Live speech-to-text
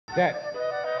That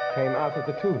came out of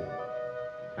the tomb.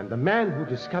 And the man who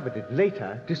discovered it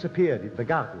later disappeared in the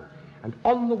garden. And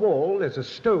on the wall there's a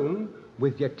stone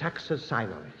with Yetaxa's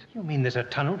sign on it. You mean there's a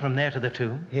tunnel from there to the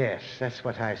tomb? Yes, that's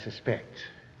what I suspect.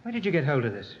 Where did you get hold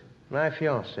of this? My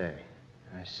fiancée.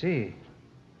 I see.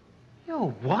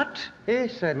 You what?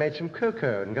 Yes, I made some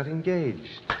cocoa and got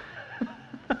engaged.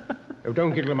 Oh,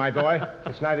 don't giggle, my boy.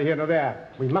 It's neither here nor there.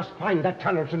 We must find that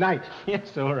tunnel tonight.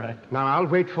 Yes, all right. Now, I'll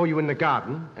wait for you in the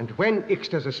garden, and when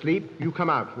Ixta's asleep, you come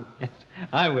out. Yes,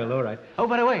 I will, all right. Oh,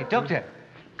 by the way, Doctor,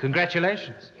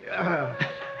 congratulations.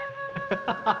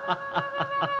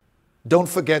 Don't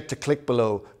forget to click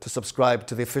below to subscribe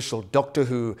to the official Doctor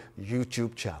Who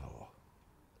YouTube channel.